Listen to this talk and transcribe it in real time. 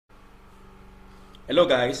Hello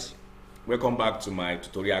guys, welcome back to my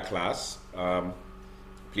tutorial class.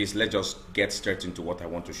 Please let's just get straight into what I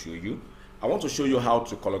want to show you. I want to show you how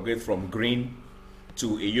to color grade from green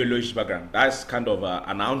to a yellowish background. That's kind of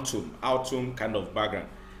an autumn kind of background,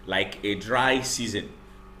 like a dry season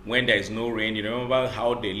when there is no rain. You remember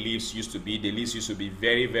how the leaves used to be? The leaves used to be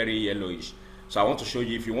very, very yellowish. So I want to show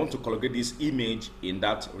you, if you want to color grade this image in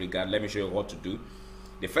that regard, let me show you what to do.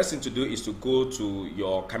 The first thing to do is to go to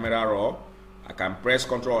your camera raw. I can press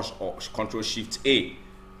Control Shift A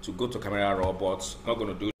to go to camera raw, but I'm not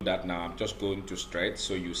going to do that now. I'm just going to straight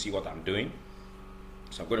so you see what I'm doing.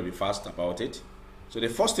 So I'm going to be fast about it. So the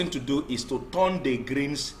first thing to do is to turn the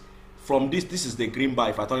greens from this. This is the green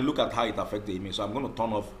bar. If I turn it, look at how it affects the image. So I'm going to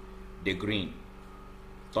turn off the green.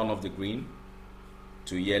 Turn off the green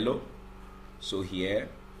to yellow. So here,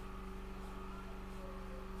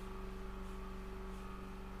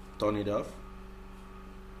 turn it off.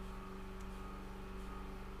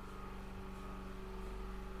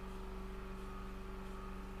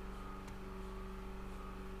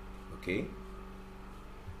 Okay,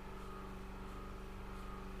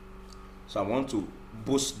 so I want to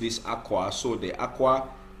boost this aqua so the aqua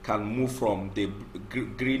can move from the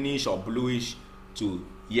greenish or bluish to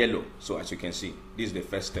yellow. So as you can see, this is the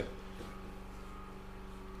first step.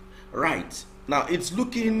 Right, now it's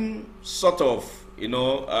looking sort of,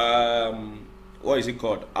 what is it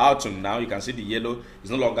called, autumn. Now you can see the yellow is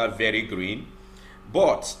no longer very green,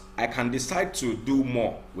 but I can decide to do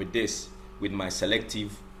more with this with my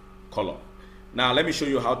selective color. Now let me show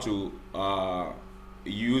you how to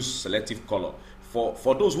use selective color.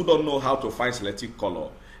 For those who don't know how to find selective color,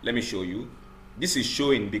 let me show you. This is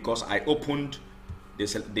showing because I opened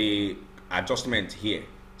the adjustment here.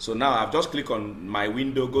 So now I've just clicked on my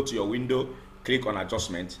window, go to your window, click on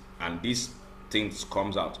adjustment, and this thing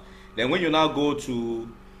comes out. Then when you now go to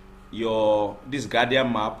this gradient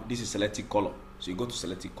map, this is selective color. So you go to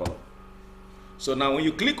selective color. So now when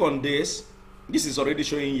you click on this is already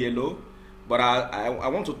showing yellow, but I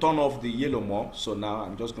want to turn off the yellow more. So now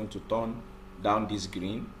I'm just going to turn down this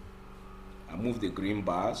green and move the green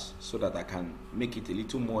bars so that I can make it a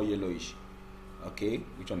little more yellowish. Okay,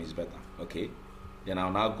 which one is better? Okay, then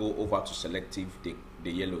I'll now go over to selective the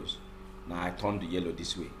yellows. Now I turn the yellow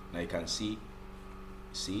this way. Now you can see.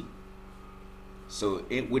 So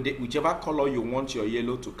with whichever color you want your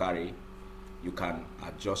yellow to carry, you can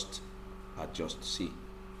adjust. See,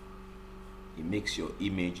 it makes your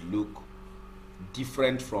image look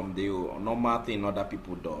different from the normal thing other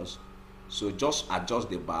people does. So just adjust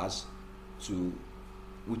the bars to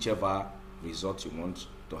whichever result you want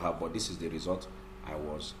to have, but this is the result I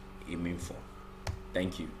was aiming for.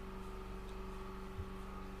 Thank you.